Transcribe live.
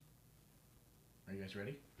Are you guys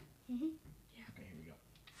ready? Mm-hmm. Yeah. Okay, here we go.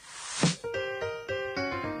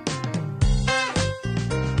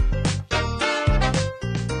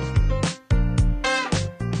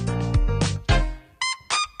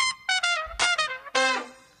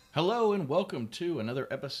 Hello and welcome to another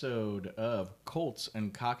episode of Colts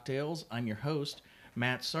and Cocktails. I'm your host,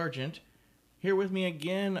 Matt Sargent. Here with me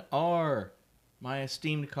again are my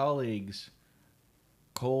esteemed colleagues,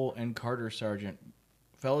 Cole and Carter Sargent.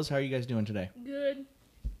 Fellas, how are you guys doing today? Good.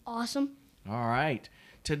 Awesome. All right.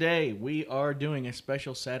 Today we are doing a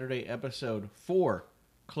special Saturday episode for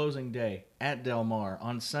closing day at Del Mar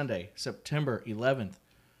on Sunday, September 11th.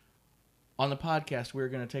 On the podcast, we're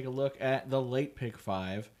going to take a look at the Late Pick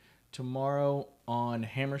 5. Tomorrow on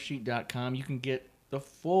hammersheet.com, you can get the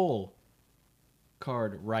full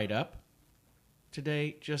card write-up.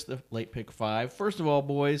 Today, just the Late Pick 5. First of all,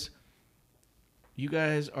 boys, you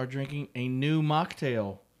guys are drinking a new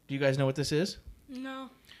mocktail. Do you guys know what this is? No.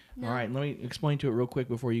 All right, let me explain to it real quick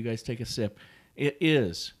before you guys take a sip. It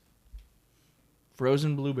is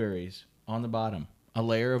frozen blueberries on the bottom, a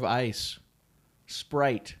layer of ice,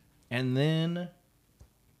 Sprite, and then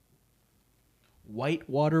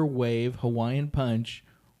Whitewater Wave Hawaiian Punch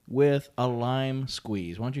with a lime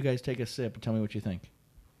squeeze. Why don't you guys take a sip and tell me what you think?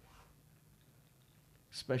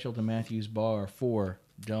 Special to Matthew's Bar for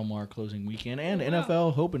Del Mar closing weekend and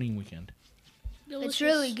NFL opening weekend. Delicious. It's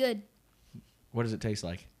really good. What does it taste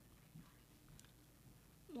like?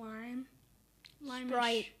 Lime.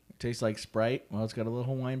 Sprite. It tastes like Sprite. Well, it's got a little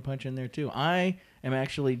Hawaiian Punch in there, too. I am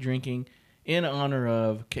actually drinking in honor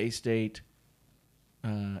of K-State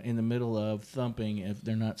in the middle of thumping, if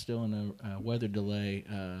they're not still in a weather delay,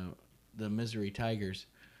 the Missouri Tigers.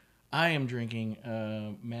 I am drinking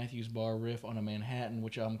Matthew's Bar Riff on a Manhattan,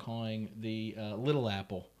 which I'm calling the Little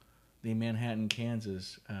Apple, the Manhattan,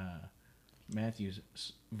 Kansas Matthew's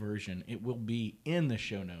version. It will be in the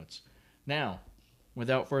show notes. Now,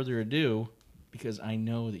 without further ado, because I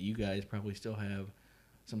know that you guys probably still have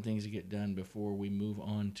some things to get done before we move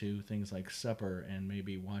on to things like supper and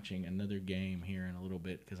maybe watching another game here in a little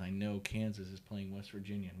bit, because I know Kansas is playing West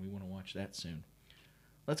Virginia and we want to watch that soon.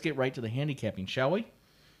 Let's get right to the handicapping, shall we?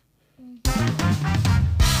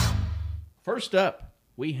 First up,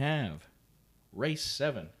 we have race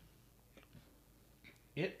 7.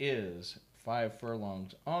 It is 5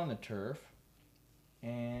 furlongs on the turf,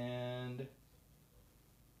 and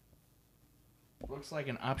looks like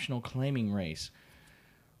an optional claiming race.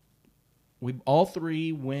 We all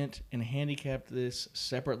three went and handicapped this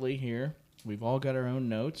separately here. We've all got our own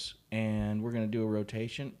notes, and we're going to do a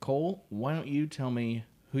rotation. Cole, why don't you tell me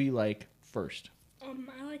who you like first?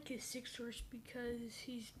 I like his 6 horse because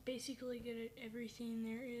he's basically good at everything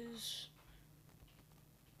there is.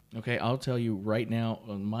 Okay, I'll tell you right now,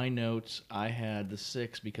 on my notes, I had the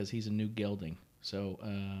 6 because he's a new gelding. So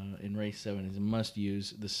in race 7, it's a must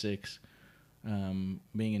use the 6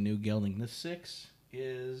 being a new gelding. The 6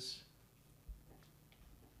 is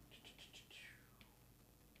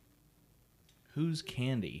Who's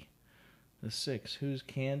Candy? The 6, Who's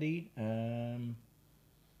Candy?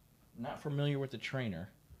 Not familiar with the trainer.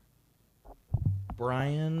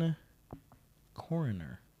 Brian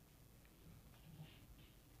Coroner.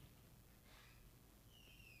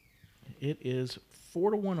 It is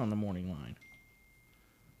 4-1 on the morning line.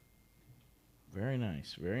 Very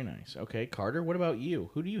nice, very nice. Okay, Carter, what about you?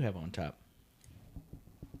 Who do you have on top?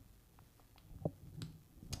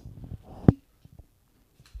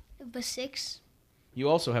 The 6. You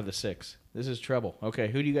also have the 6. This is trouble. Okay,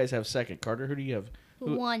 who do you guys have second? Carter, who do you have?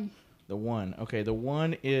 The 1. The 1. Okay, the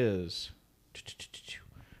 1 is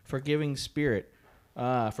Forgiving Spirit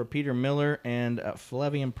for Peter Miller, and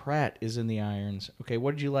Flavian Pratt is in the irons. Okay,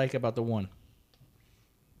 what did you like about the 1?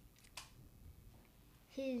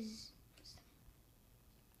 His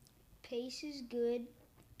pace is good.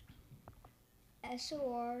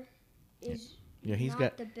 SOR is he's not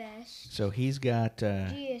got the best. So he's got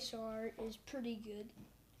GSR is pretty good.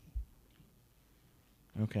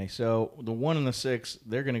 Okay, so the 1 and the 6,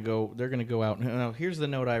 they're gonna go out. Now here's the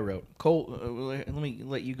note I wrote. Cole, let me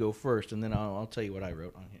let you go first, and then I'll tell you what I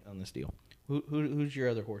wrote on this deal. Who's your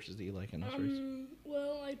other horses that you like in this race?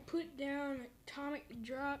 Well, I put down Atomic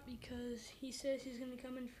Drop because he says he's going to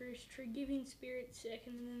come in first. Forgiving Spirit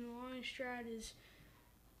second, and then the Long Stride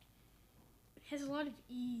has a lot of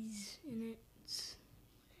ease in it. It's,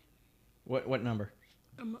 What number?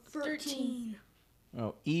 13.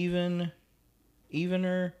 Oh, even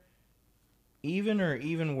or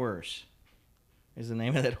even worse is the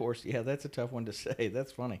name of that horse. Yeah, that's a tough one to say.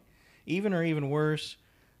 That's funny. Even or even worse.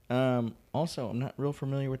 Also, I'm not real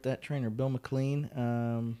familiar with that trainer, Bill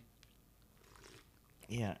McLean.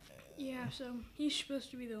 Yeah, Yeah, so he's supposed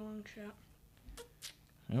to be the long shot.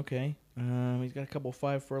 Okay. He's got a couple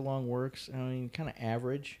 5 furlong works. I mean, kind of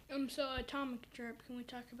average. So Atomic Drop, can we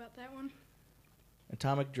talk about that one?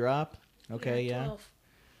 Atomic Drop. Okay, yeah. 12.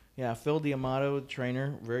 Yeah, Phil D'Amato,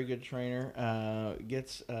 trainer, very good trainer.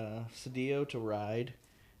 Gets Cedillo to ride.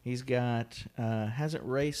 He's got hasn't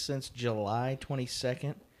raced since July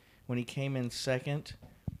 22nd when he came in second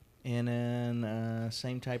in an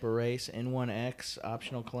same type of race, N1X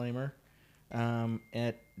optional claimer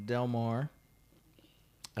at Del Mar.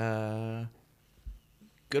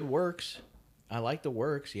 Good works. I like the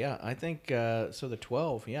works. Yeah, I think so. The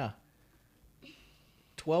 12, yeah.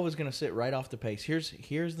 12 is going to sit right off the pace.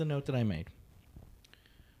 Here's the note that I made.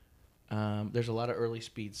 There's a lot of early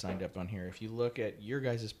speeds signed up on here. If you look at your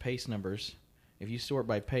guys' pace numbers, if you sort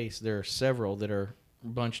by pace, there are several that are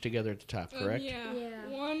bunched together at the top, correct? Yeah. Yeah.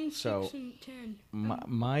 1, 6, So, and 10.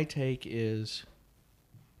 My take is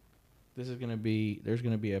there's going to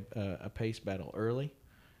be a pace battle early,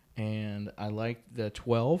 and I like the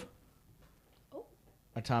 12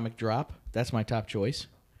 Atomic Drop. That's my top choice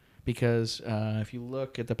because if you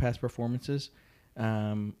look at the past performances,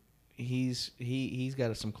 he's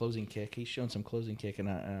got some closing kick. He's shown some closing kick, and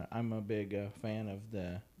I'm a big fan of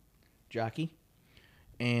the jockey.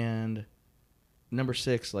 And number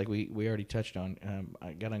 6, like we already touched on,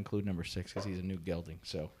 I got to include number 6 because he's a new gelding.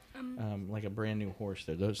 So, like a brand new horse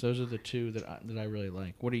there. Those are the two that I really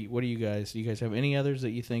like. What do you guys? Do you guys have any others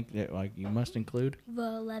that you think that like you must include? The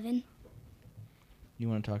 11. You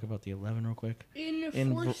want to talk about the 11 real quick? In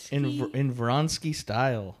Vronsky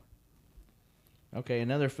style. Okay,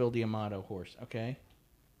 another Phil D'Amato horse. Okay,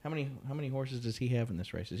 how many horses does he have in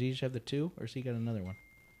this race? Does he just have the 2, or has he got another one?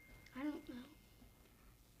 I don't know.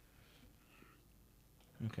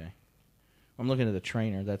 Okay, I'm looking at the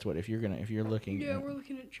trainer. That's what if you're looking. Yeah, we're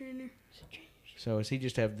looking at trainer. So does he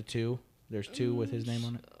just have the 2? There's 2 with his name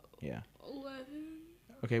on it. Yeah. 11.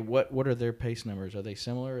 Okay, what are their pace numbers? Are they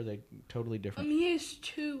similar or are they totally different? He has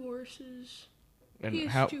 2 horses. And he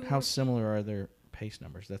has how 2 how horses. similar are their pace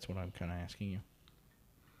numbers? That's what I'm kind of asking you.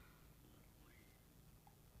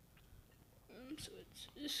 So it's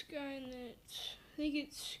this guy that I think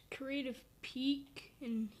it's Creative Peak,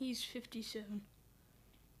 and he's 57.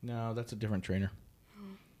 No, that's a different trainer.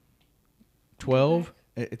 12.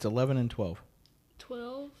 It's 11 and 12.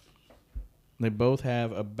 12. They both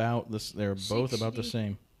have about this. They're both about the 60.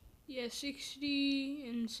 same. Yeah, 60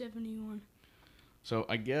 and 71. So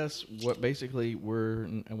I guess what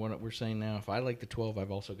we're saying now. If I like the 12,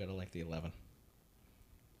 I've also got to like the 11.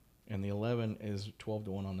 And the 11 is 12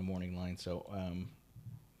 to 1 on the morning line. So,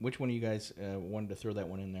 which one of you guys wanted to throw that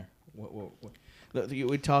one in there?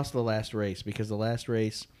 We tossed the last race because the last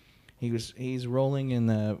race, he's rolling in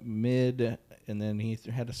the mid, and then he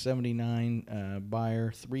had a 79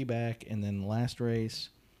 buyer 3 back, and then last race,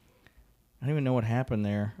 I don't even know what happened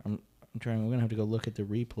there. We're gonna have to go look at the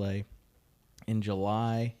replay. In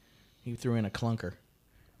July, he threw in a clunker.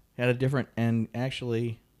 Had a different, and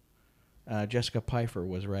actually, Jessica Pfeiffer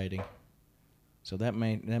was riding. So that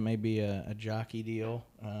may be a jockey deal,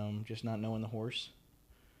 just not knowing the horse.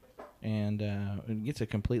 And it gets a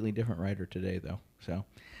completely different rider today, though. So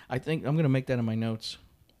I think I'm going to make that in my notes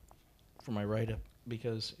for my write-up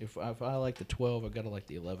because if I like the 12, I've got to like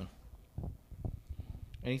the 11.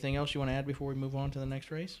 Anything else you want to add before we move on to the next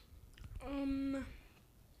race?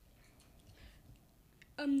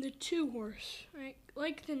 The 2 horse. I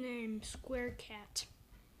like the name Square Cat.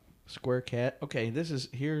 Square Cat. Okay, this is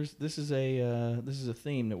a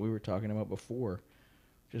theme that we were talking about before,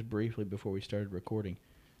 just briefly before we started recording.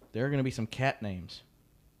 There are going to be some cat names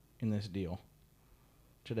in this deal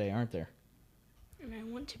today, aren't there? And I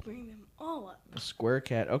want to bring them all up. Square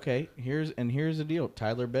Cat. Okay, here's the deal.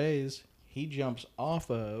 Tyler Bays, he jumps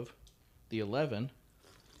off of the 11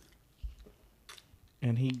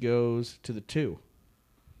 and he goes to the 2.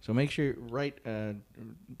 So make sure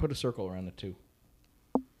put a circle around the 2.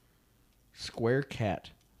 Square Cat.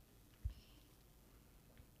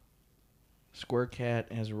 Square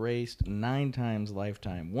Cat has raced 9 times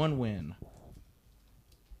lifetime. 1 win.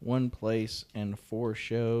 1 place and 4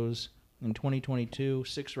 shows. In 2022,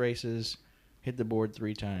 6 races, hit the board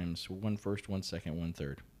 3 times. 1 first, 1 second, 1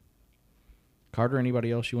 third. Carter,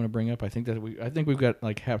 anybody else you want to bring up? I think we've got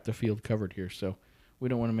like half the field covered here, so we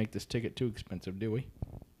don't want to make this ticket too expensive, do we?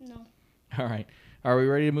 No. All right. Are we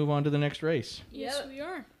ready to move on to the next race? Yes, we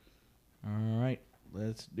are. All right.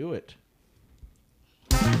 Let's do it.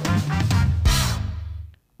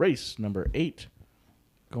 Race number 8.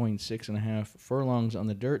 Going 6.5 furlongs on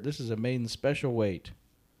the dirt. This is a maiden special weight.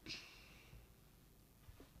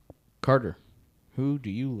 Carter, who do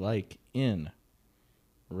you like in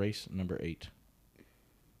race number 8?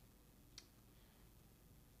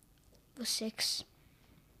 The 6.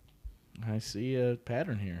 I see a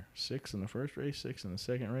pattern here. 6 in the first race, 6 in the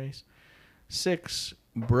second race. 6,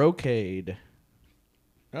 Brocade.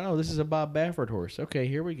 Oh, this is a Bob Baffert horse. Okay,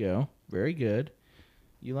 here we go. Very good.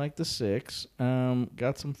 You like the 6.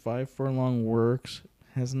 Got some 5 furlong works.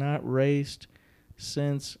 Has not raced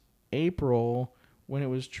since April when it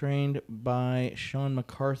was trained by Sean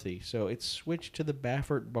McCarthy. So it switched to the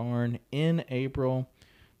Baffert barn in April.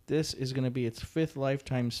 This is going to be its 5th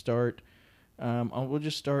lifetime start. We'll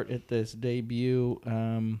just start at this debut.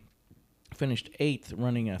 Finished 8th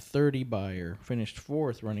running a 30 buyer. Finished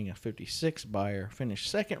 4th running a 56 buyer.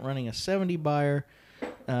 Finished 2nd running a 70 buyer.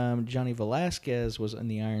 Johnny Velasquez was in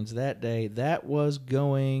the irons that day. That was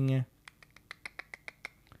going...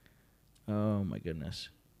 Oh, my goodness.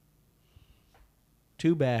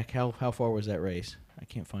 2 back. How far was that race? I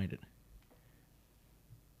can't find it.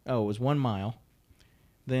 Oh, it was 1 mile.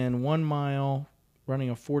 Then 1 mile, running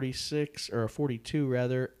a 46, or a 42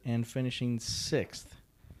 rather, and finishing 6th.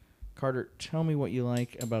 Carter, tell me what you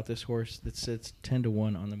like about this horse that sits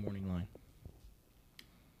 10-1 on the morning line.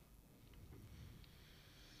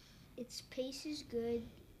 Its pace is good.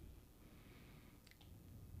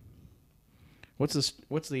 What's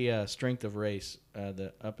the strength of race?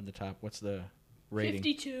 The up at the top. What's the rating?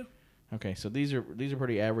 52. Okay, so these are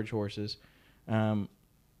pretty average horses.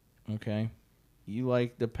 Okay, you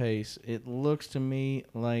like the pace. It looks to me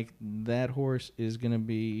like that horse is gonna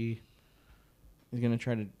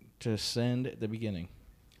try to ascend at the beginning.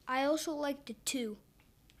 I also like the 2.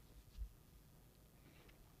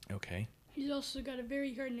 Okay. He's also got a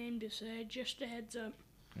very hard name to say, just a heads up.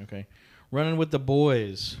 Okay. Running with the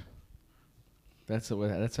boys. That's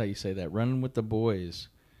how you say that. Running with the boys.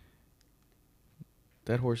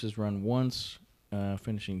 That horse has run once,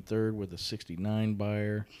 finishing 3rd with a 69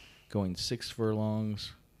 buyer, going 6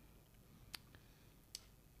 furlongs.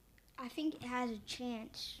 I think it has a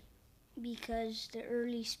chance because the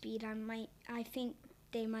early speed I think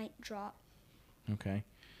they might drop. Okay.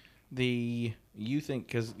 You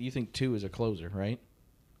think 2 is a closer, right?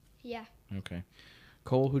 Yeah. Okay.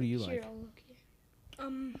 Cole, who do you Here, like? I'll look here.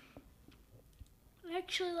 I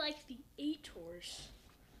actually like the 8 horse,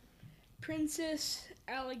 Princess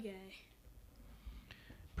Allegay.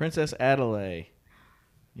 Princess Adelaide.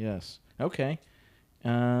 Yes. Okay.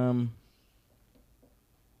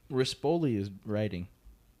 Rispoli is riding,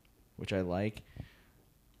 which I like.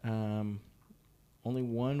 Only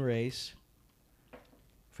 1 race.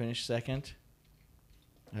 Finished 2nd.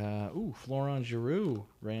 Florent Giroux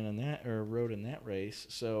rode in that race.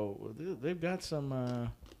 So they've got some.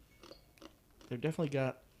 They've definitely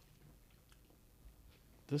got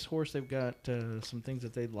this horse. They've got some things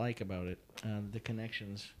that they like about it. The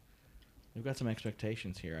connections. They've got some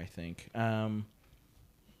expectations here. I think. I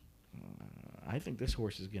think this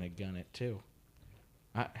horse is going to gun it too.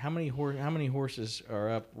 How many horses are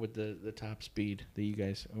up with the top speed that you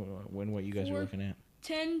guys what you guys 4, are looking at?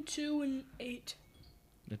 10, 2, and 8.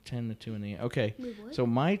 The 10, the 2, and the 8. Okay. Wait, what? So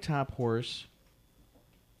my top horse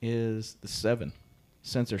is the 7,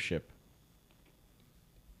 Censorship.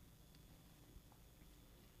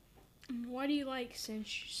 Why do you like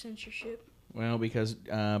censorship? Well, because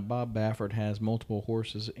Bob Baffert has multiple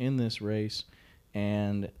horses in this race,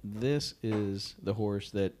 and this is the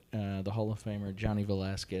horse that the Hall of Famer Johnny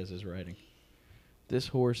Velasquez is riding. This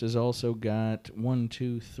horse has also got 1,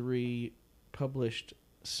 2, 3 published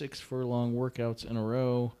 6 furlong workouts in a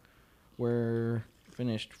row, where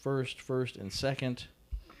finished first, and 2nd.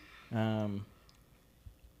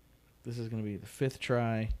 This is going to be the 5th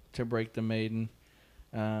try to break the maiden.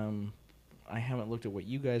 I haven't looked at what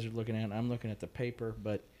you guys are looking at. I'm looking at the paper,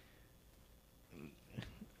 but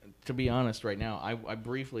to be honest, right now, I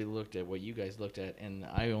briefly looked at what you guys looked at, and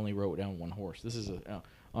I only wrote down 1 horse. This is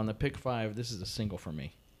on the pick 5. This is a single for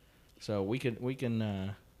me. So we can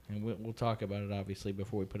and we'll talk about it obviously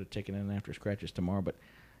before we put a ticket in after scratches tomorrow. But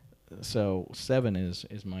so 7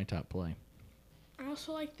 is my top play. I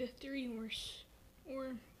also like the 3 horse,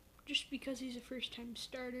 or just because he's a first-time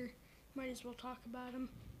starter, might as well talk about him.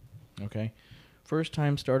 Okay, first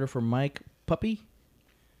time starter for Mike Puppy.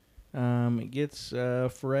 It gets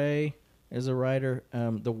Frey as a rider.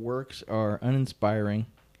 The works are uninspiring.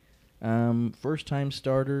 First time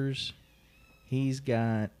starters, he's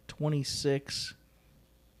got 26.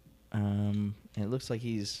 And it looks like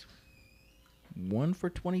he's 1 for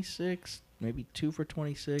 26, maybe 2 for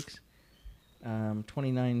 26.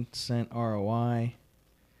 29-cent ROI.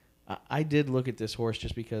 I did look at this horse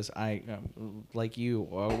just because I, like you,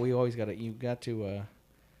 we always got to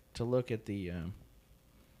look at the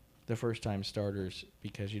the first time starters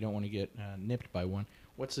because you don't want to get nipped by one.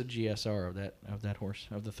 What's the GSR of that horse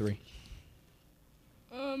of the three?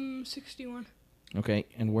 61. Okay,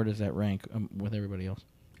 and where does that rank with everybody else?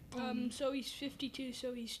 So he's 52,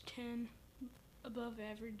 so he's 10 above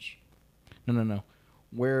average. No.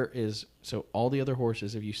 Where is so all the other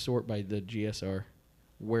horses? If you sort by the GSR,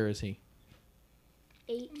 where is he?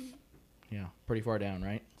 8. Yeah, pretty far down,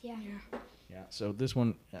 right? Yeah. Yeah. So this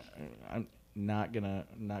one, I'm not gonna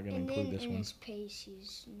And include then this in one. his pace,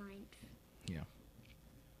 he's 9th.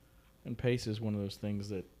 And pace is one of those things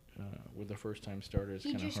that, with the first time starter, is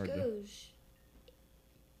He kind of just hard to. goes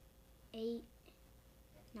 8,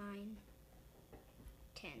 9,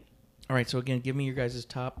 10. All right. So again, give me your guys'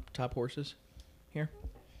 top horses here.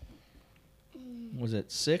 Was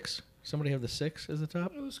it 6? Somebody have the 6 as the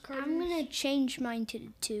top? It was Carter's. I'm going to change mine to the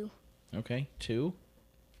 2. Okay, 2.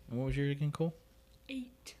 And what was yours again, Cole?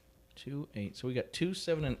 8. 2, 8. So we got 2,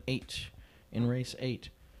 7, and 8 in race 8.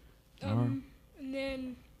 And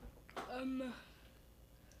then,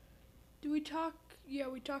 do we talk? Yeah,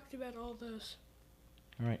 we talked about all those.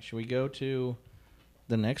 All right, should we go to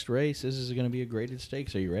the next race? This is going to be a graded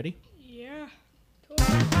stakes. Are you ready? Yeah.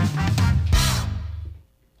 Totally.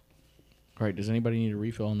 All right, does anybody need a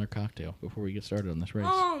refill on their cocktail before we get started on this race?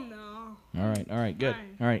 Oh, no. All right, good.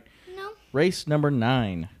 Fine. All right, No. race number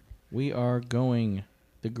 9. We are going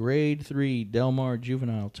the Grade 3 Del Mar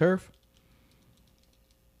Juvenile Turf.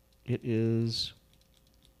 It is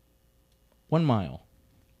 1 mile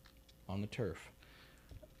on the turf.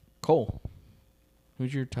 Cole,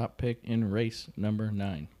 who's your top pick in race number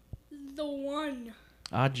 9? The 1.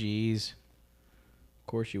 Ah, geez. Of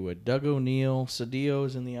course you would. Doug O'Neill,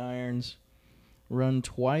 Cedillo's in the irons. Run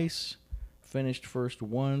twice. Finished first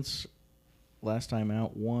once. Last time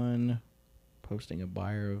out, won. Posting a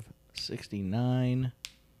buyer of 69.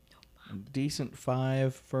 A decent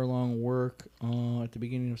 5 furlong work at the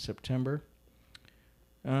beginning of September.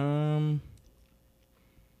 O'Neill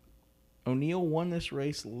won this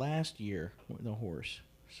race last year with a horse,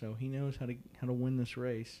 so he knows how to win this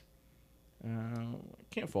race.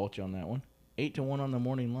 Can't fault you on that one. 8-1 on the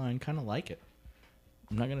morning line. Kind of like it.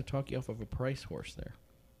 I'm not going to talk you off of a price horse there.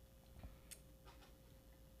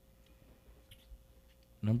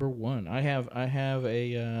 Number 1. I have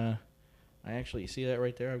a. I actually see that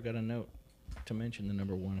right there. I've got a note to mention the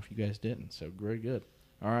number 1 if you guys didn't. So very good.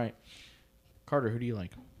 All right, Carter, who do you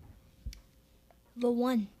like? The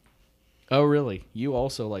 1. Oh, really? You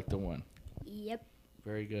also like the 1. Yep.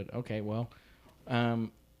 Very good. Okay, well,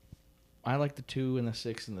 I like the 2 and the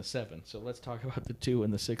 6 and the 7. So let's talk about the 2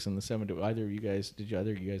 and the 6 and the 7. Did either of you guys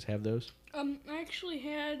have those? I actually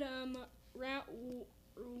had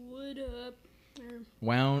Wood Up.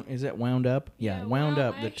 Is it Wound Up? Yeah, Wound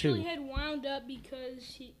Up, the 2. I actually had Wound Up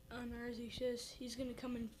because on ours he says he's going to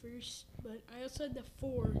come in first, but I also had the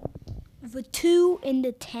 4. The 2 and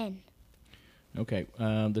the 10. Okay,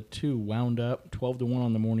 the 2 Wound Up, 12-1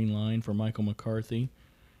 on the morning line for Michael McCarthy.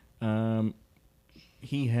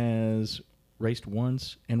 He has raced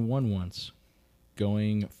once and won once,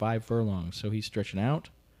 going 5 furlongs, so he's stretching out.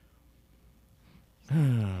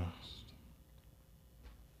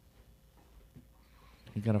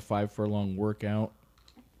 He got a 5 furlong workout.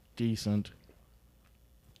 Decent.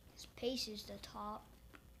 His pace is the top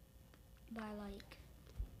by like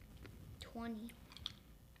 20.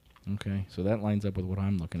 Okay, so that lines up with what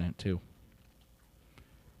I'm looking at, too.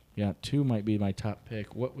 Yeah, 2 might be my top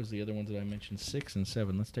pick. What was the other ones that I mentioned? 6 and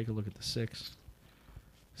 7. Let's take a look at the 6.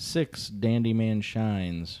 6, Dandy Man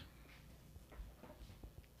Shines.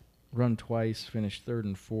 Run twice, finished 3rd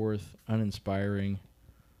and 4th. Uninspiring.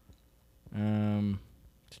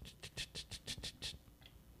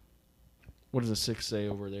 What does the 6 say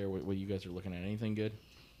over there? What you guys are looking at? Anything good?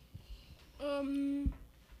 1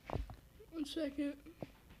 second.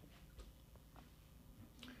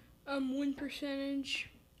 Win percentage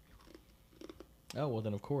Oh, well,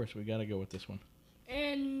 then, of course, we got to go with this one.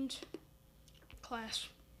 and class.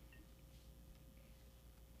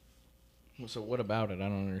 So what about it? I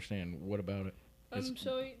don't understand. What about it?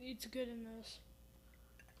 So it's good in this.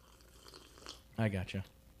 I gotcha.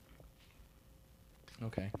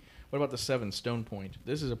 Okay. What about the 7, Stone Point?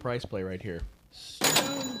 This is a price play right here.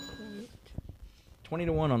 Stone Point.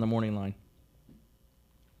 20-1 on the morning line.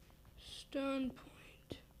 Stone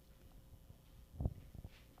Point.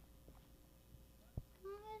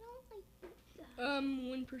 I don't like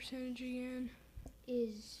Win percentage again.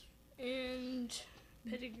 is And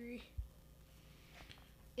pedigree.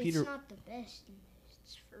 it's Peter- not the best in this.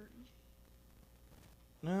 It's for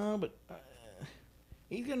No, but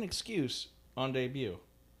he's got an excuse on debut.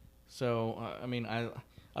 So I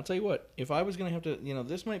I'll tell you what. If I was going to have to,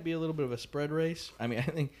 this might be a little bit of a spread race. I mean, I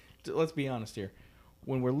think, let's be honest here.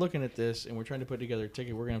 When we're looking at this and we're trying to put together a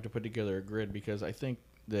ticket, we're going to have to put together a grid because I think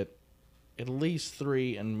that at least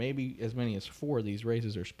 3 and maybe as many as 4 of these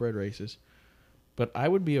races are spread races. But I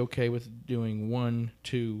would be okay with doing 1,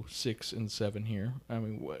 2, 6, and 7 here. I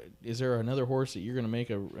mean, is there another horse that you're going to make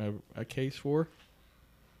a case for?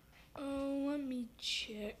 Oh, let me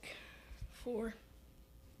check. 4.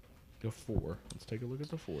 The 4. Let's take a look at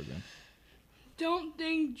the 4 then. Don't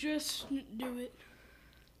think, just do it.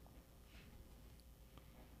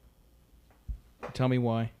 Tell me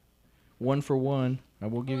why. 1 for 1. I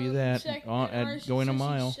will give you that. At going a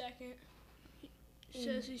mile. Second. He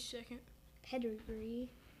says he's second. Pedigree.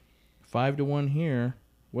 5 to 1 here.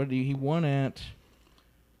 What did he won at?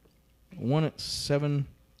 Won at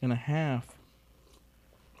 7.5.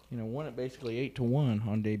 Won at basically 8 to 1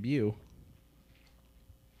 on debut.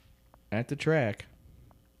 At the track.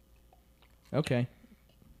 Okay.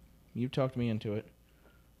 You talked me into it.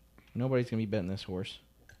 Nobody's gonna be betting this horse.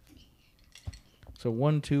 So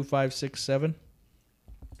 1, 2, 5, 6, 7. Do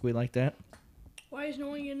we like that? Why is no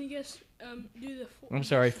one gonna guess? Do the 4. I'm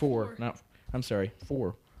sorry, 4. I'm sorry,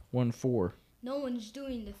 4. 1, 4. No one's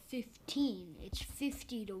doing the 15. It's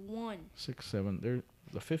 50 to 1. 6, 7. There's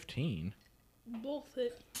the 15. Both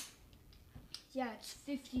it. Yeah, it's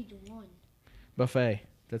 50 to 1. Buffet.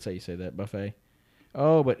 That's how you say that, Buffet.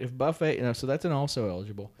 Oh, but if Buffet, so that's an also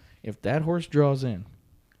eligible. If that horse draws in,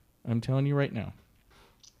 I'm telling you right now,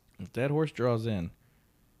 if that horse draws in,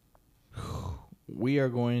 we are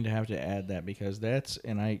going to have to add that because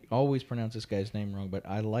and I always pronounce this guy's name wrong, but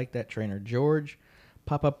I like that trainer, George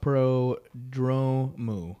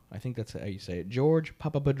Papapadromou. I think that's how you say it. George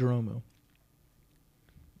Papapadromou.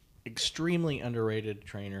 Extremely underrated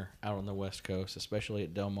trainer out on the West Coast, especially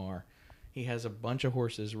at Del Mar. He has a bunch of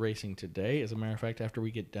horses racing today. As a matter of fact, after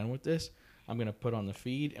we get done with this, I'm going to put on the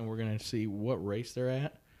feed and we're going to see what race they're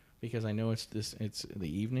at because I know it's the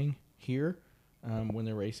evening here when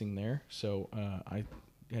they're racing there. So I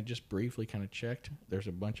just briefly kind of checked. There's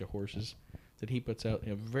a bunch of horses that he puts out.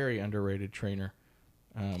 A very underrated trainer.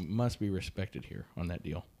 Must be respected here on that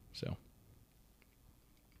deal. So,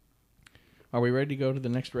 are we ready to go to the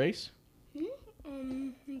next race?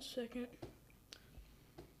 1 second.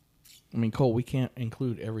 I mean, Cole, we can't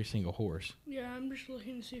include every single horse. Yeah, I'm just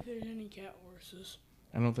looking to see if there's any cat horses.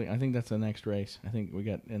 I think that's the next race. I think we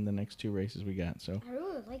got in the next 2 races we got. So I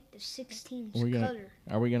really like the 16 cutter.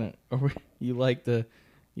 You like the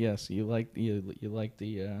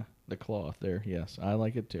cloth there. Yes, I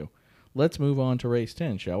like it too. Let's move on to race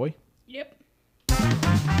 10, shall we? Yep.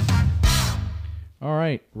 All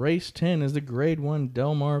right, race 10 is the Grade 1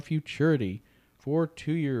 Del Mar Futurity for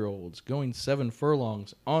 2-year-olds going 7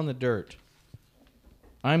 furlongs on the dirt.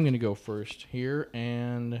 I'm going to go first here,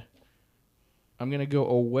 and I'm going to go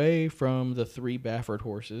away from the 3 Baffert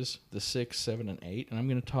horses, the 6, 7, and 8, and I'm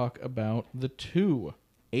going to talk about the 2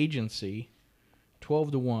 Agency,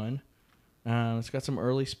 12 to 1. It's got some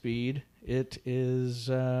early speed. It is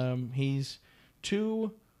he's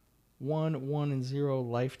 2, 1, 1, and 0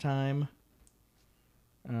 lifetime.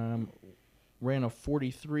 Ran a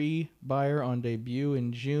 43 buyer on debut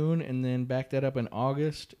in June and then backed that up in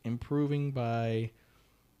August, improving by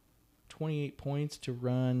 28 points to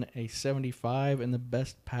run a 75 in the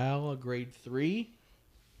Best Pal, a Grade 3.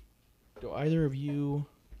 Do either of you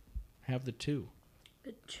have the 2?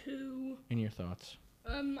 The 2. In your thoughts?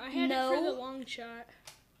 I had it for the long shot.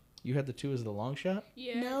 You had the 2 as the long shot?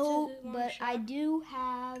 Yeah. No, but I do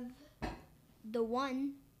have the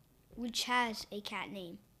 1, which has a cat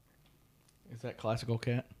name. Is that Classical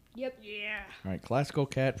Cat? Yep. Yeah. All right, Classical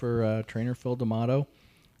Cat for trainer Phil D'Amato.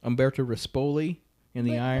 Umberto Rispoli in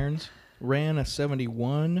the irons. Ran a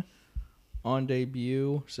 71 on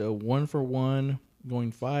debut. So 1 for 1,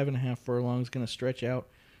 going 5.5 furlongs, going to stretch out.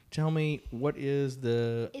 Tell me, what is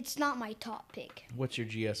the... It's not my top pick. What's your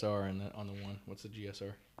GSR on the 1? What's the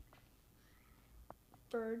GSR?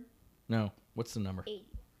 Bird. No. What's the number? 80.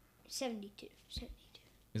 72.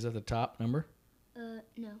 Is that the top number?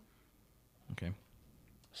 No. Okay.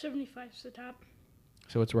 75's the top.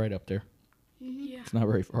 So it's right up there. Mm-hmm. Yeah. It's not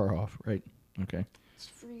very far off, right? Okay. It's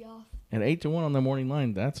free off. At 8 to 1 on the morning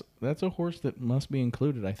line, that's a horse that must be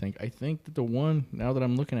included, I think. I think that the 1, now that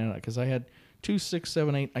I'm looking at it, because I had 2, 6,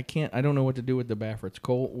 7, 8, I don't know what to do with the Bafferts.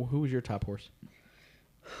 Cole, who was your top horse?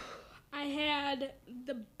 I had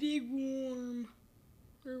the Big Worm.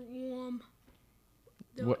 The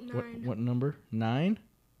What 9. what number? 9?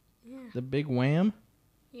 Yeah. The Big Wham?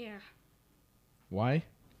 Yeah. Why?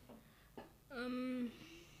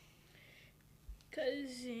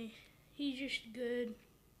 Cause he's just good,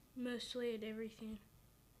 mostly at everything.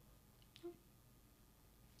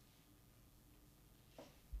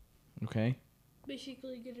 Okay.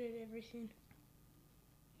 Basically good at everything.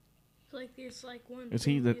 Like there's like one. Is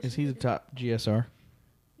he the top GSR?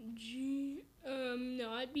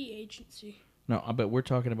 No, I'd be agency. No, I bet we're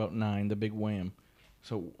talking about 9, the big wham.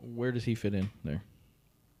 So where does he fit in there?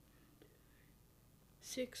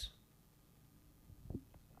 6.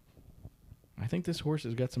 I think this horse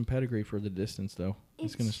has got some pedigree for the distance, though.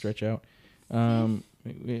 It's going to It's stretch out.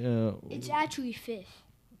 It's actually 5th.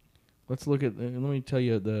 Let's look at. Let me tell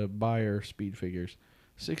you the buyer speed figures.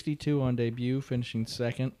 62 on debut, finishing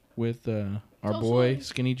second with our also boy a-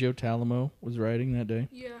 Skinny Joe Talamo was riding that day.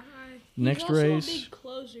 Yeah. Next he's also race. a big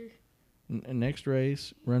closer. Next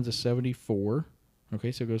race runs a 74.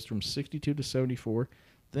 Okay, so it goes from 62 to 74.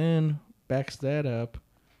 Then backs that up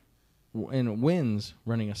and wins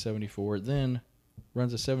running a 74. Then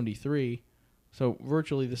runs a 73. So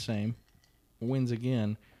virtually the same. Wins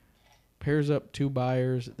again. Pairs up 2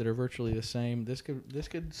 buyers that are virtually the same. This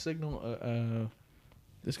could signal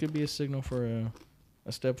this could be a signal for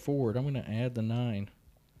a step forward. I'm going to add the 9.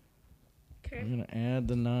 Okay. I'm going to add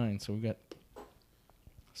the 9. So we've got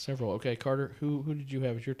several. Okay, Carter, who did you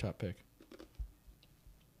have as your top pick?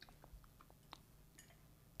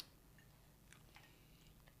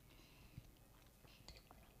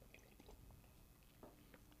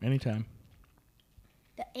 Anytime.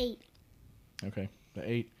 The 8. Okay, the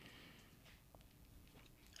 8.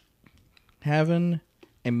 Having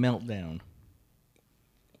a meltdown.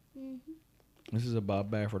 This is a Bob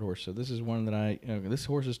Baffert horse. So this is one that this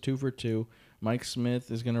horse is 2 for 2. Mike Smith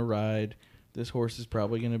is going to ride. This horse is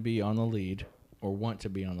probably going to be on the lead or want to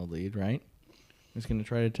be on the lead, right? He's going to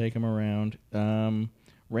try to take him around. Ran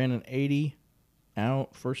an 80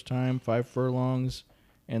 out first time, 5 furlongs,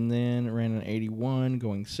 and then ran an 81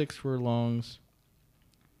 going 6 furlongs.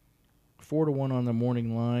 4-1 on the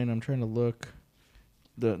morning line. I'm trying to look.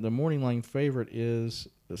 The morning line favorite is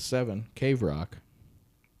the 7, Cave Rock.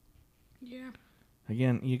 Yeah.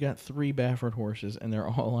 Again, you got 3 Baffert horses, and they're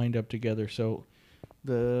all lined up together. So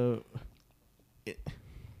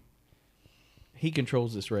he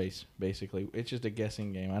controls this race, basically. It's just a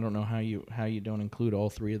guessing game. I don't know how you don't include all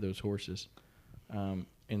 3 of those horses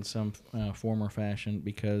in some form or fashion,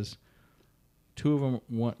 because 2 of them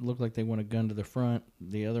look like they want a gun to the front.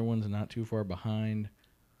 The other one's not too far behind.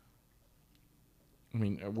 I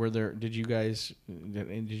mean, did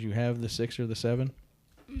you have the 6 or the 7?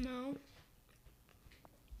 No.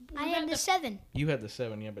 I had the 7. You had the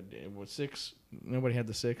 7, yeah, but it was 6. Nobody had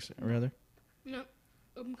the 6, rather. No.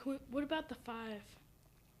 What about the 5?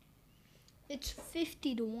 It's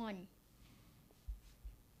 50-1.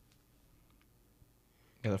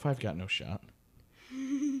 Yeah, the 5 got no shot.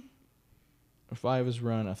 A 5 is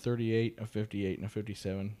run a 38, a 58, and a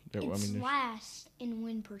 57. It's last in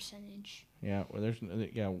win percentage. Yeah, well,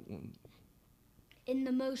 And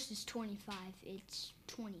the most is 25. It's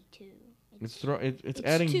 22. It's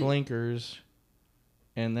adding 2. blinkers,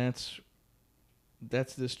 and that's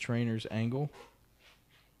this trainer's angle.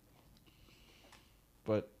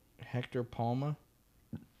 But Hector Palma,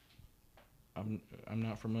 I'm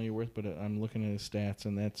not familiar with, but I'm looking at his stats,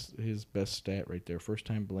 and that's his best stat right there. First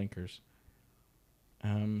time blinkers.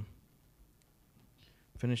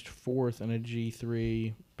 Finished 4th in a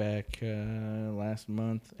G3 back last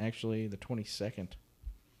month, actually the 22nd.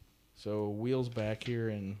 So wheels back here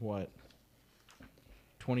in what?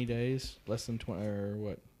 20 days, less than 20, or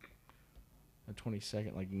what? The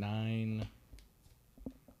 22nd, like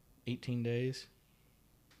 18 days.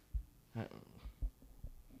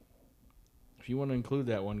 If you want to include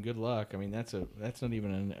that one, good luck. I mean, that's not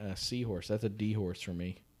even a C horse. That's a D horse for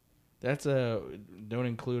me. That's don't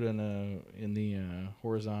include in the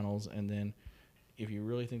horizontals, and then if you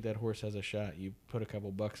really think that horse has a shot, you put a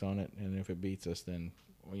couple bucks on it, and if it beats us, then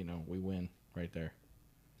we win right there.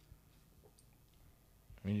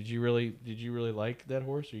 I mean, did you really like that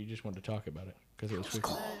horse, or you just wanted to talk about it because it was 50?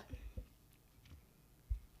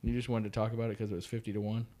 You just wanted to talk about it because it was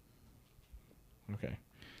 50-1. Okay.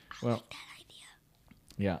 Well, like that idea.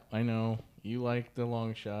 Yeah, I know you like the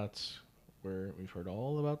long shots. We've heard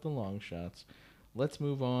all about the long shots. Let's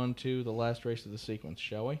move on to the last race of the sequence,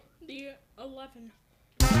 shall we? The 11.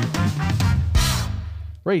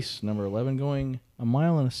 Race number 11, going 1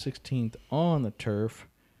 mile and a 16th on the turf.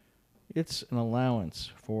 It's an allowance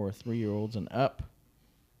for 3-year-olds and up.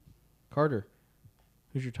 Carter,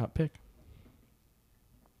 who's your top pick?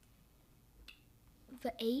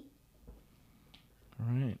 The 8. All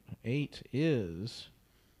right, 8 is,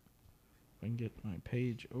 if I can get my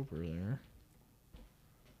page over there,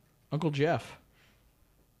 Uncle Jeff.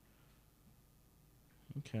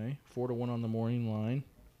 Okay, 4-1 on the morning line.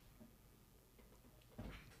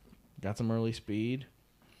 Got some early speed.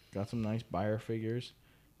 Got some nice buyer figures.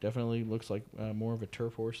 Definitely looks like more of a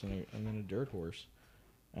turf horse than a dirt horse.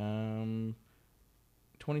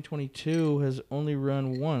 2022 has only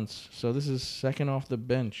run once, so this is second off the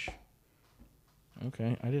bench.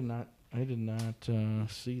 Okay, I did not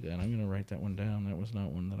see that. I'm gonna write that one down. That was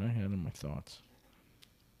not one that I had in my thoughts.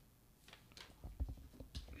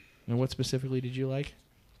 And what specifically did you like?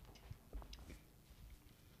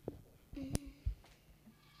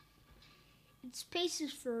 Its pace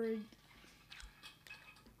is for.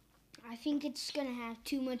 I think it's gonna have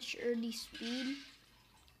too much early speed,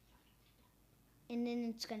 and then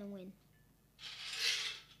it's gonna win.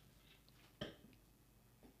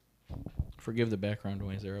 Forgive the background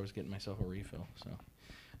noise there. I was getting myself a refill. So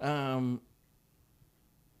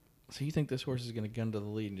you think this horse is going to gun to the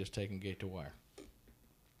lead and just take him gate to wire?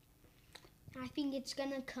 I think it's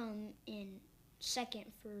gonna come in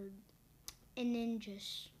second for, and then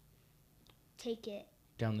just take it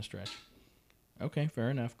Down the stretch. Okay,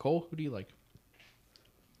 fair enough. Cole, who do you like?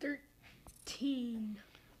 13.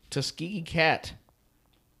 Tuskegee Cat.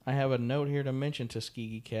 I have a note here to mention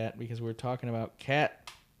Tuskegee Cat because we're talking about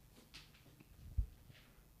cat.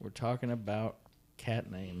 We're talking about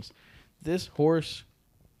cat names. This horse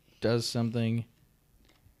does something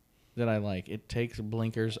that I like. It takes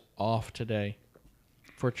blinkers off today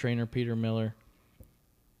for trainer Peter Miller.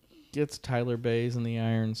 Gets Tyler Bays in the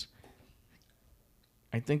irons.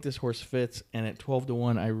 I think this horse fits, and at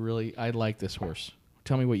 12-1, I like this horse.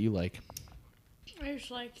 Tell me what you like. I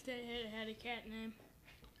just liked that it had a cat name.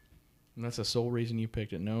 And that's the sole reason you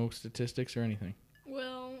picked it. No statistics or anything.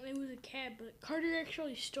 Well, it was a cat, but Carter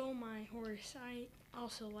actually stole my horse. I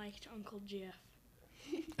also liked Uncle Jeff.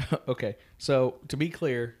 Okay, so to be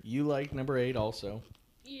clear, you like number 8 also,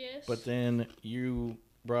 Yes. but then you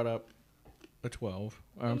brought up a 12.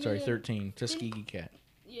 Or, I'm sorry, 13. Tuskegee Cat.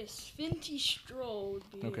 Yes, Finty Stroll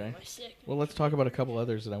would be Okay. my second. Well, let's talk about a couple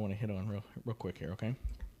others that I want to hit on real quick here, okay?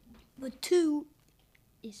 The 2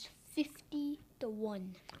 is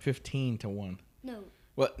 50-1. 15-1. No,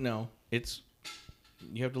 What? No, it's.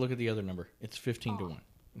 You have to look at the other number. It's 15-1.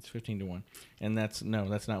 It's 15-1, and that's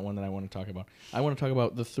not one that I want to talk about. I want to talk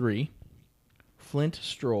about the 3, Flint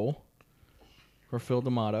Stroll, for Phil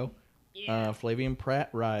D'Amato. Yeah. Flavian Pratt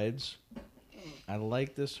rides. I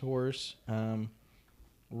like this horse.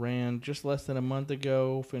 Ran just less than a month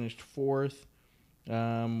ago. Finished 4th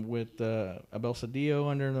with Abel Cedillo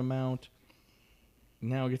under the mount.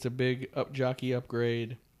 Now gets a big jockey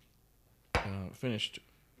upgrade. Finished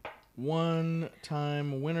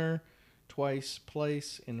 1-time winner, twice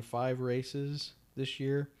place in 5 races this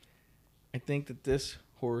year. I think that this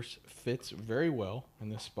horse fits very well in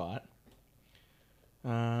this spot.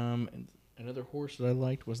 And another horse that I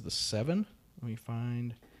liked was the 7. Let me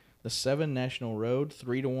find the 7 National Road,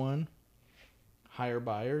 3-1. Higher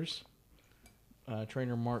buyers.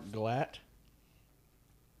 Trainer Mark Glatt.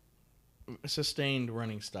 Sustained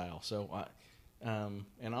running style. So, and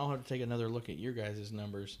I'll have to take another look at your guys'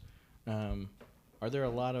 numbers. Are there a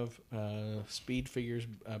lot of speed figures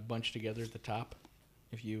bunched together at the top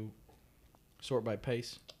if you sort by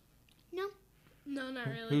pace? no, No, not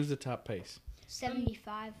really. Who's the top pace?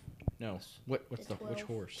 75. No. Which 12.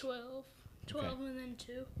 horse? 12. 12 and then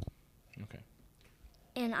 2. Okay.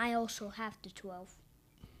 And I also have the 12.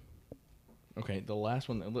 Okay, the last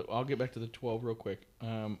one. I'll get back to the 12 real quick.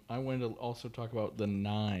 I wanted to also talk about the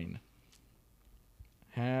 9.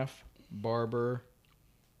 Half Barber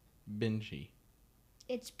Benji.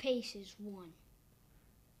 Its pace is 1.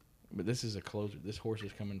 But this is a closer. This horse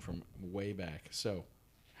is coming from way back. So,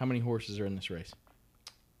 how many horses are in this race?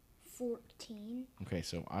 14. Okay,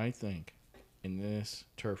 so I think in this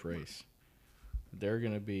turf race, there are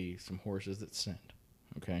going to be some horses that send.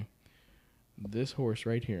 Okay? This horse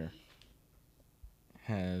right here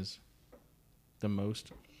has the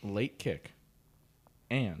most late kick,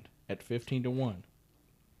 and at 15-1,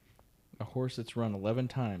 a horse that's run 11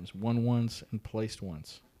 times, won once, and placed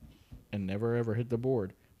once, and never ever hit the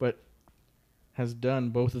board, but has done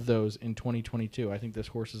both of those in 2022. I think this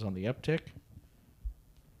horse is on the uptick,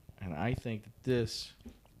 and I think that this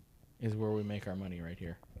is where we make our money right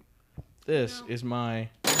here. This is my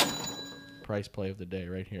price play of the day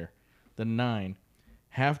right here. The 9,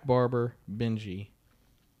 Half Barber Benji,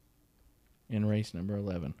 in race number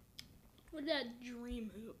 11. What that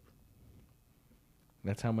dream hoop?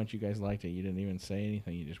 That's how much you guys liked it. You didn't even say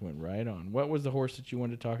anything. You just went right on. What was the horse that you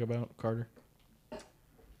wanted to talk about, Carter?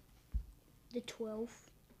 The 12.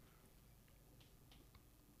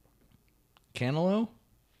 Canelo?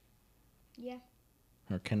 Yeah.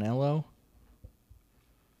 Or Canelo?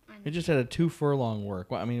 It just had a 2 furlong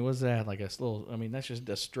work. Well, I mean, was that like a little? I mean, that's just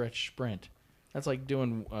a stretch sprint. That's like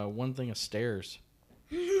doing one thing of stairs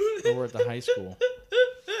over at the high school.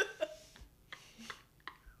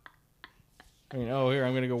 I mean, oh, here,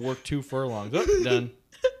 I'm going to go work 2 furlongs. Oh, done.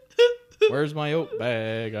 Where's my oat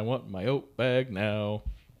bag? I want my oat bag now.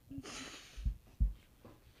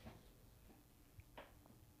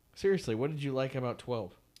 Seriously, what did you like about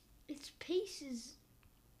 12? Its pace is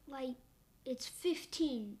like it's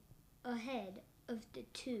 15 ahead of the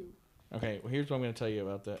 2. Okay, well, here's what I'm going to tell you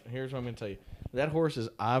about that. That horse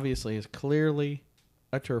is clearly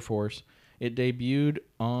a turf horse. It debuted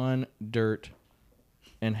on dirt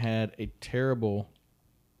and had a terrible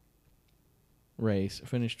race.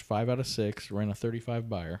 Finished 5 out of 6, ran a 35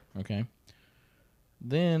 buyer, okay?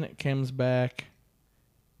 Then it comes back,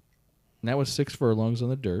 and that was 6 furlongs on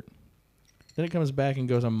the dirt. Then it comes back and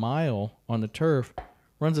goes a mile on the turf,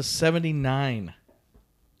 runs a 79.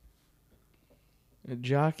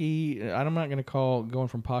 Jockey, I'm not going to call going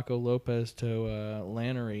from Paco Lopez to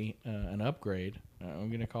Lannery an upgrade. I'm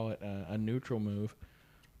going to call it a neutral move.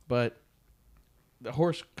 But the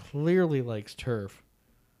horse clearly likes turf.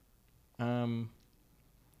 I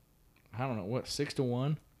don't know, what,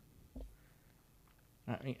 6-1?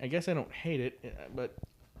 I guess I don't hate it, but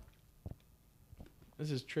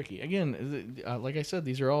this is tricky. Again, like I said,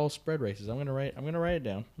 these are all spread races. I'm gonna write it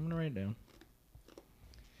down.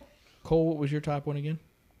 Cole, what was your top one again?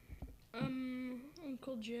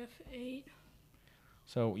 Uncle Jeff 8.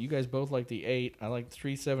 So you guys both like the 8. I like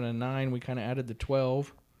 3, 7, and 9. We kind of added the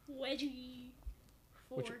 12. Wedgie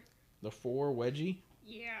 4. The 4 wedgie.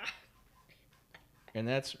 Yeah. And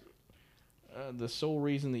that's the sole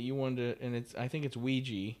reason that you wanted to, and I think it's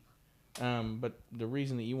Ouija. But the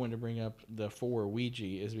reason that you wanted to bring up the 4 Ouija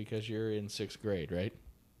is because you're in 6th grade, right?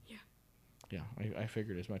 Yeah. Yeah, I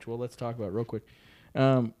figured as much. Well, let's talk about it real quick.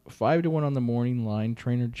 5-1 on the morning line.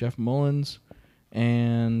 Trainer Jeff Mullins,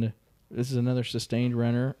 and this is another sustained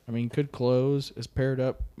runner. I mean, could close. Has paired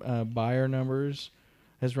up buyer numbers.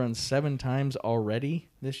 Has run 7 times already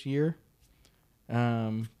this year,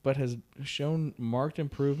 but has shown marked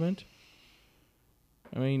improvement.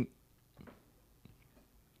 I mean,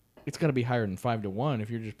 it's got to be higher than 5-1 if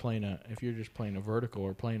you're just playing a vertical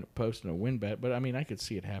or playing a post and a win bet. But I mean, I could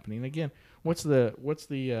see it happening. Again, what's the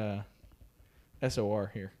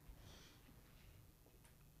SOR here?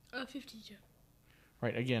 52.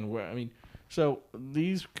 Right. Again, I mean, so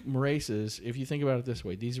these races, if you think about it this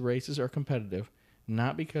way, these races are competitive,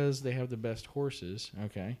 not because they have the best horses,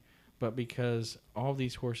 okay, but because all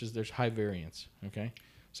these horses, there's high variance, okay.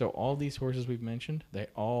 So all these horses we've mentioned,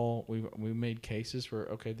 we made cases for,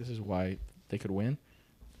 okay, this is why they could win.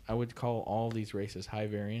 I would call all these races high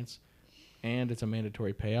variance, and it's a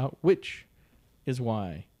mandatory payout, which is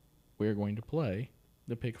why we're going to play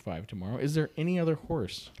the Pick 5 tomorrow. Is there any other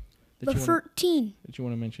horse The 13. that you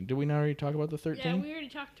want to mention? Did we not already talk about the 13? Yeah, we already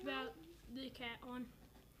talked about the cat one.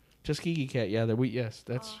 Tuskegee Cat, yeah, yes,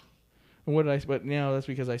 that's. And what did I? But now that's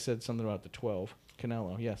because I said something about the 12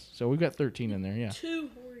 Canelo. Yes, so we've got 13 in there. Yeah. 2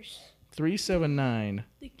 horse. 379.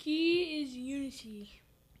 The key is unity.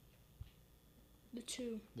 The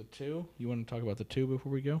 2. The 2. You want to talk about the 2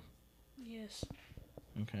 before we go? Yes.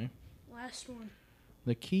 Okay. Last one.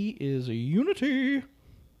 The key is unity.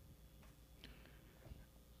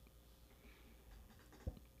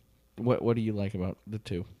 What do you like about the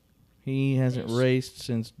 2? He hasn't raced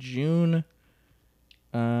since June.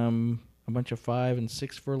 A bunch of 5 and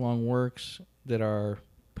 6 furlong works that are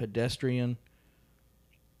pedestrian.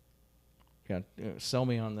 Yeah, sell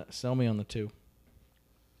me on the 2.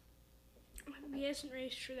 He hasn't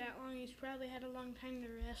raced for that long. He's probably had a long time to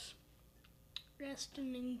rest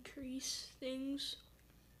and increase things.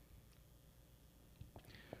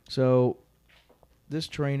 So, this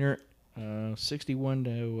trainer, 61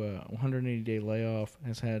 to 180 day layoff,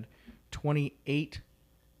 has had 28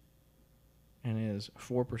 and is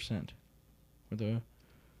 4% with a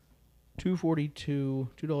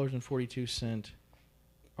 $2.42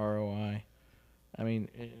 ROI. I mean,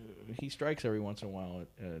 he strikes every once in a while at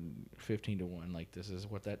 15 to 1. Like, this is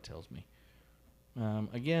what that tells me.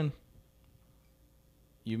 Again,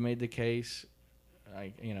 you made the case.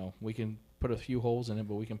 We can put a few holes in it,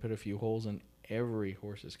 but we can put a few holes in every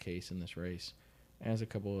horse's case in this race, as a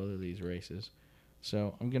couple of these races.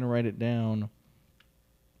 So I'm gonna write it down.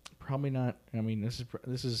 Probably not. I mean,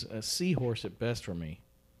 this is a C horse at best for me,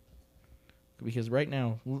 because right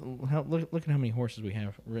now, look at how many horses we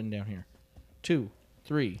have written down here: 2,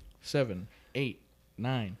 3, 7, 8,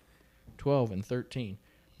 9, 12, and 13.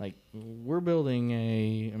 Like, we're building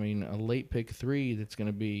a late pick 3 that's going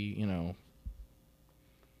to be,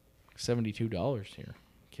 $72 here,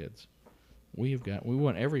 kids. we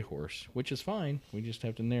want every horse, which is fine. We just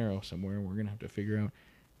have to narrow somewhere. We're going to have to figure out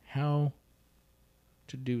how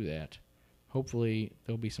to do that. Hopefully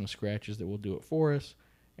there'll be some scratches that will do it for us,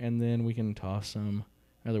 and then we can toss some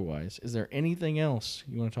otherwise. Is there anything else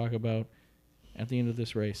you want to talk about at the end of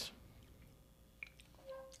this race?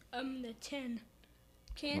 The 10.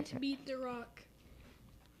 Can't beat the Rock.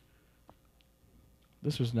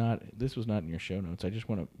 This was not in your show notes. I just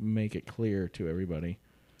want to make it clear to everybody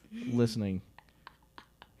listening.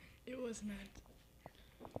 It was not.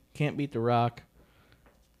 Can't beat the Rock.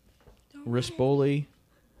 Don't Rispoli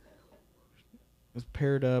was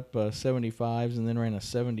paired up 75s and then ran a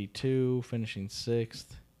 72, finishing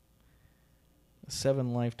 6th.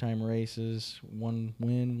 7 lifetime races, 1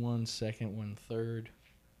 win, 1 second, 1 third.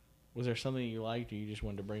 Was there something you liked, or you just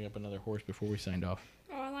wanted to bring up another horse before we signed off?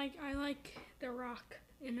 Oh, I like the Rock,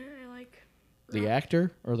 and I like The Rock.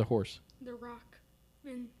 actor or the horse? The Rock,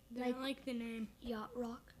 and I Like- like the name. Yacht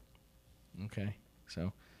Rock. Okay,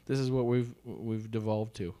 so this is what we've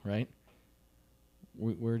devolved to, right?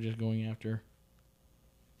 We're just going after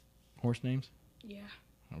horse names. Yeah.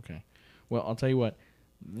 Okay. Well, I'll tell you what.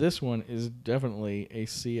 This one is definitely a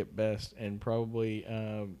C at best, and probably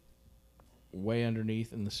way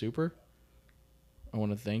underneath in the super. I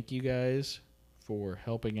want to thank you guys for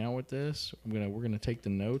helping out with this. We're gonna take the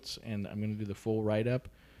notes, and I'm gonna do the full write up,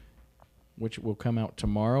 which will come out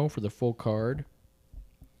tomorrow for the full card,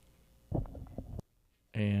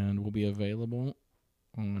 and will be available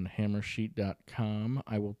on hammersheet.com.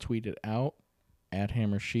 I will tweet it out at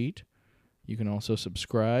Hammersheet. You can also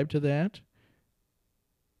subscribe to that.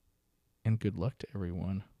 And good luck to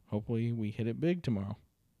everyone. Hopefully we hit it big tomorrow.